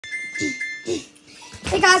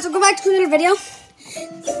Hey guys, welcome back to another video.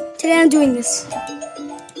 Today I'm doing this.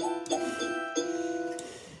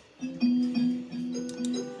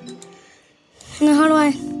 Now how do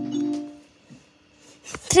I?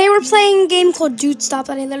 Today we're playing a game called Dude Stop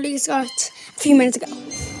that I literally just got a few minutes ago.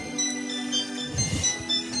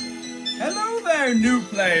 Hello there, new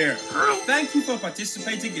player. Hi. Thank you for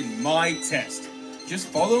participating in my test. Just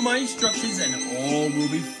follow my instructions and all will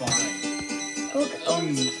be fine.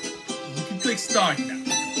 Okay. You can click start now.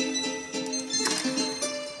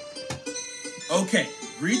 Okay,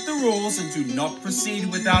 read the rules and do not proceed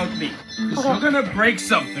without me. Because you're gonna break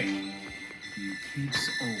something. You keeps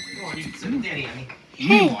always cheating.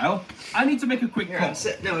 Meanwhile, I need to make a quick call. What was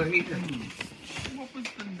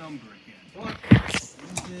the number again?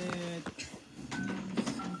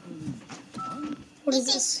 What is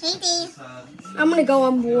this? Hey, Dave. I'm gonna go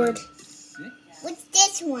on board. What's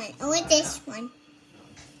this one? I want this one.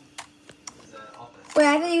 Wait,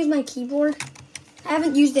 I haven't used my keyboard. I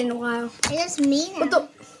haven't used it in a while. I just mean What the?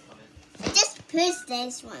 I just pushed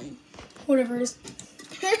this one. Whatever it is.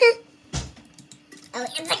 Oh,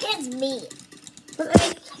 it's because me. Oh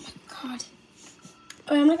my god.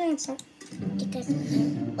 Oh, I'm not gonna start. Because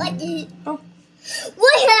what? Oh.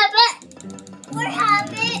 What happened? What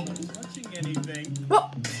happened? Touching anything? Oh.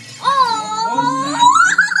 Oh!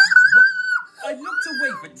 I looked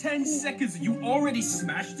away for 10 seconds and you already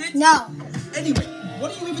smashed it? No. Anyway,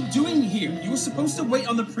 what are you even doing here? You were supposed to wait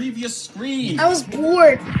on the previous screen. I was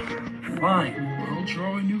bored. Fine, I'll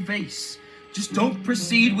draw a new vase. Just don't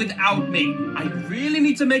proceed without me. I really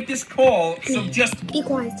need to make this call, so just Be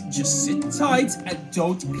quiet. sit tight and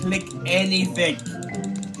don't click anything.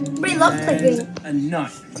 But I love clicking. A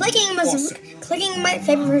knife. Clicking Awesome. is my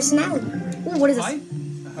favorite personality. Ooh, what is this? Hi?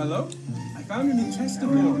 Hello? I found a new test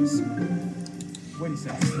of yours. Wait a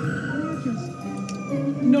second.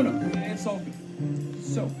 No, it's all good.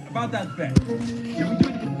 So, about that bet. Can we do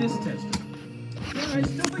it with this test? Yeah, I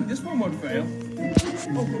still think this one won't fail.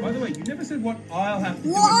 Oh, by the way, you never said what I'll have to do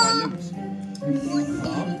if I lose.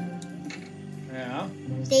 Yeah.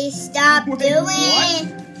 They stopped Wait, doing. what?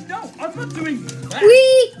 No, I'm not doing that.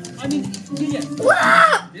 Wee! I mean, yeah.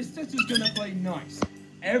 Wah! This test is gonna play nice.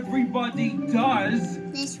 Everybody does,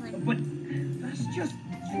 This one. but that's just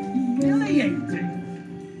humiliating.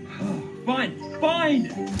 Fine.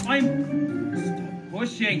 Stop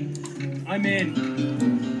pushing. I'm in.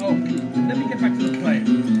 Oh, let me get back to the player.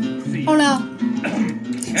 See. Oh no.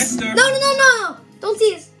 Esther. No. Don't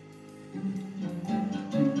see this.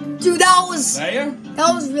 Dude, that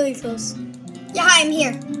was really close. Yeah, hi, I'm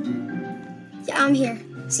here. Yeah, I'm here.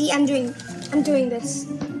 See, I'm doing this.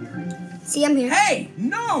 See, I'm here. Hey,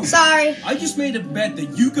 no! Sorry. I just made a bet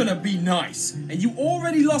that you're gonna be nice, and you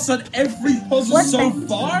already lost on every puzzle What so bet?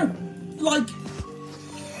 far? Like,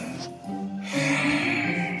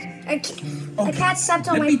 I can't step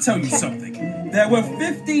on let my... me tell you something. There were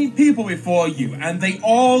 15 people before you, and they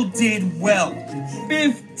all did well.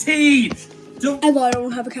 15! Don't I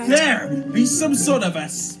don't have a cat. dare be some sort of a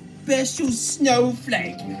special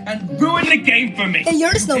snowflake and ruin the game for me. Hey,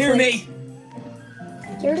 you're the Hear snowflake. me?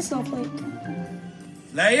 You're the snowflake.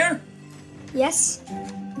 Layer? Yes?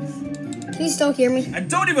 Can you still hear me? And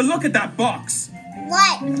don't even look at that box.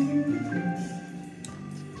 What?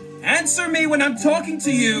 Answer me when I'm talking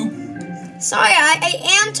to you. Sorry,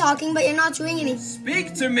 I am talking, but you're not doing anything.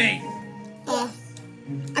 Speak to me.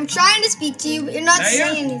 I'm trying to speak to you, but you're not Leia?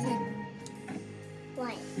 saying anything.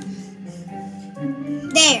 What?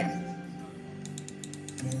 There.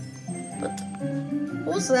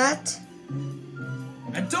 What was that?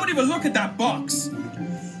 And don't even look at that box.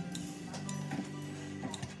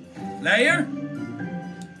 Layer?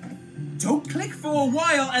 Don't click for a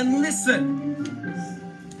while and listen.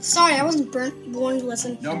 Sorry, I wasn't born to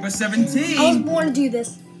listen. Number I was 17. born to do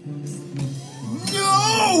this.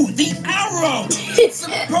 No! The arrow! It's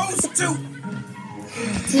supposed to...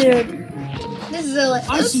 Dude. This is a...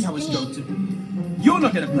 I see how it's going to be. You're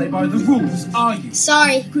not going to play by the rules, are you?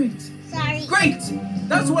 Sorry. Great. Sorry. Great!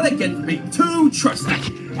 That's what I get for being too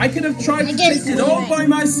trusting. I could have tried to guess fix it all so. by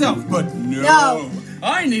myself, but no.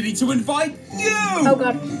 I needed to invite you! Oh,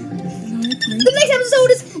 God. The next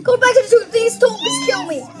episode is go back to the truth. Please don't kill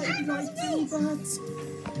me.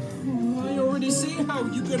 I already see how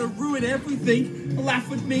you're gonna ruin everything,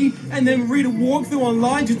 laugh at me, and then read a walkthrough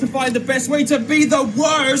online just to find the best way to be the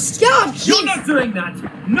worst! God, You're not doing that!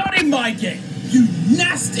 Not in my game! You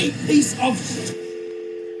nasty piece of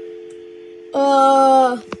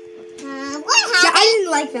What Yeah, happened? I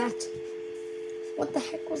didn't like that. What the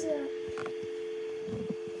heck was that?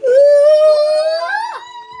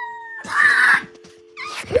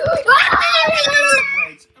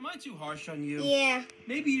 Wait, am I too harsh on you. Yeah.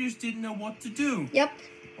 Maybe you just didn't know what to do. Yep.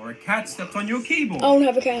 Or a cat stepped on your keyboard. I don't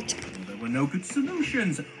have a cat. There were no good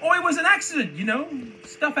solutions. Or it was an accident, you know?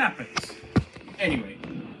 Stuff happens. Anyway,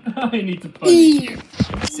 I need to punish you.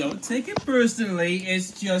 So take it personally,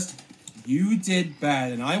 it's just you did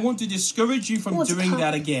bad, and I want to discourage you from doing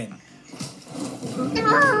that again.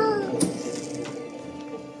 No.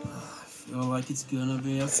 I feel like it's gonna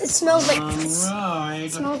be a It smells like ride.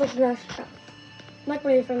 It smells like grass crap. Like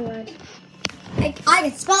where you're from, Red. I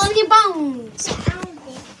can smell it in your bones.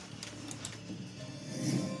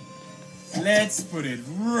 Let's put it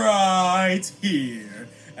right here,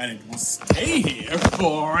 and it will stay here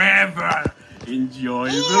forever. Enjoy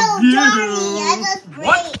the view. Daddy, that's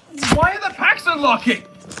What? Why are the packs unlocking?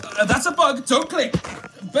 That's a bug. Don't click.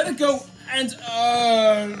 Better go and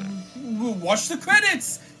watch the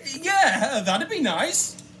credits. Yeah, that'd be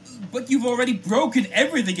nice. But you've already broken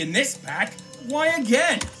everything in this pack. Why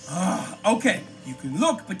again? Okay, you can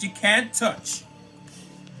look, but you can't touch.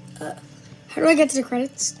 How do I get to the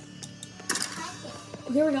credits?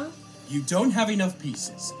 Here we go. You don't have enough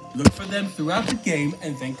pieces. Look for them throughout the game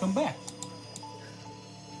and then come back.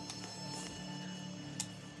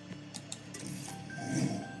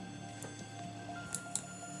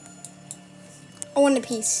 I want a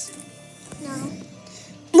piece. No.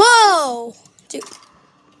 Whoa! Dude.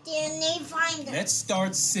 Didn't they find it? Let's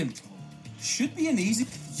start simple. Should be an easy...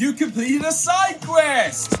 You completed a side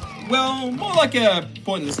quest! Well, more like a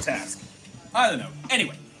pointless task. I don't know.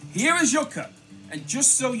 Anyway, here is your cup. And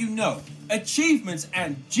just so you know, achievements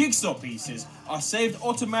and jigsaw pieces are saved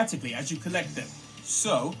automatically as you collect them.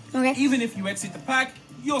 So, even if you exit the pack,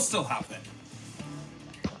 you'll still have them.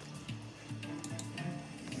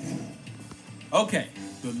 Okay,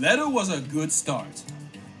 the letter was a good start.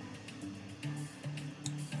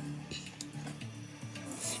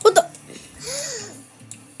 What the?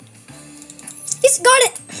 He's got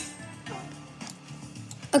it!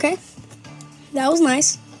 Okay. That was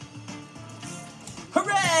nice.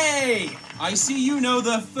 Hooray! I see you know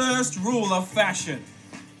the first rule of fashion.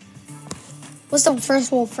 What's the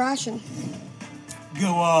first rule of fashion?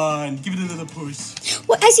 Go on, give it a little push.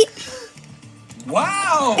 What? I see.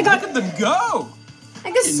 Wow! I got- Look at them go!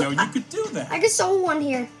 I Didn't know you could do that. I just saw one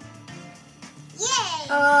here. Yay!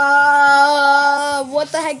 What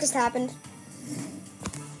the heck just happened?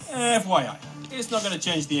 FYI, it's not going to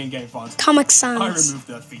change the in-game font. Comic I Sans. removed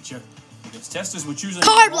that feature because testers were choosing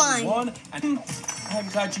Card the wrong line. one, and I'm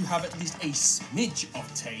glad you have at least a smidge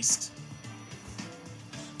of taste.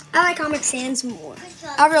 I like Comic Sans more.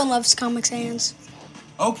 Everyone loves Comic Sans.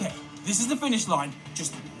 Okay, this is the finish line.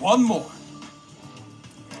 Just one more.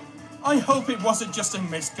 I hope it wasn't just a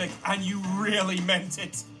misclick and you really meant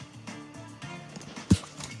it.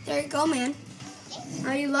 There you go, man.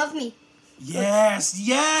 Now you love me. Yes,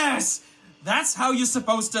 yes! That's how you're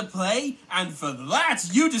supposed to play, and for that,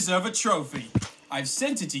 you deserve a trophy. I've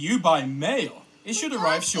sent it to you by mail. It should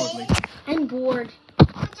arrive shortly. I'm bored.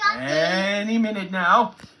 Any minute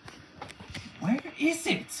now. Where is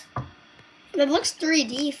it? It looks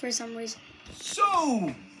 3D for some reason.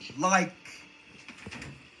 So, like...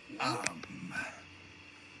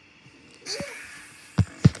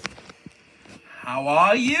 How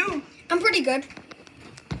are you? I'm pretty good.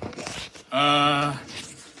 Have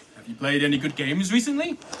you played any good games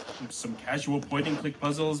recently? Some casual point-and-click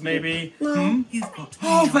puzzles, maybe? No. You've got...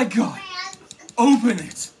 Oh my god! Open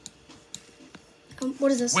it!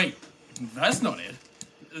 What is this? Wait, that's not it.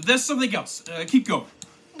 There's something else. Keep going.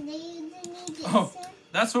 Oh,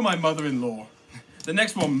 that's for my mother-in-law. The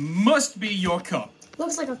next one must be your cup.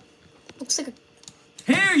 Looks like a.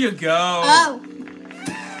 Here you go. Oh.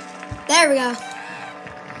 There we go.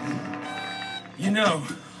 You know,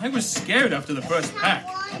 I was scared after the first pack.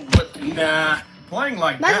 But nah, playing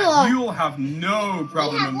like That's a that, lot. you'll have no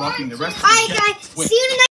problem unlocking the rest of the Bye, game. guys. Wait. See you tonight.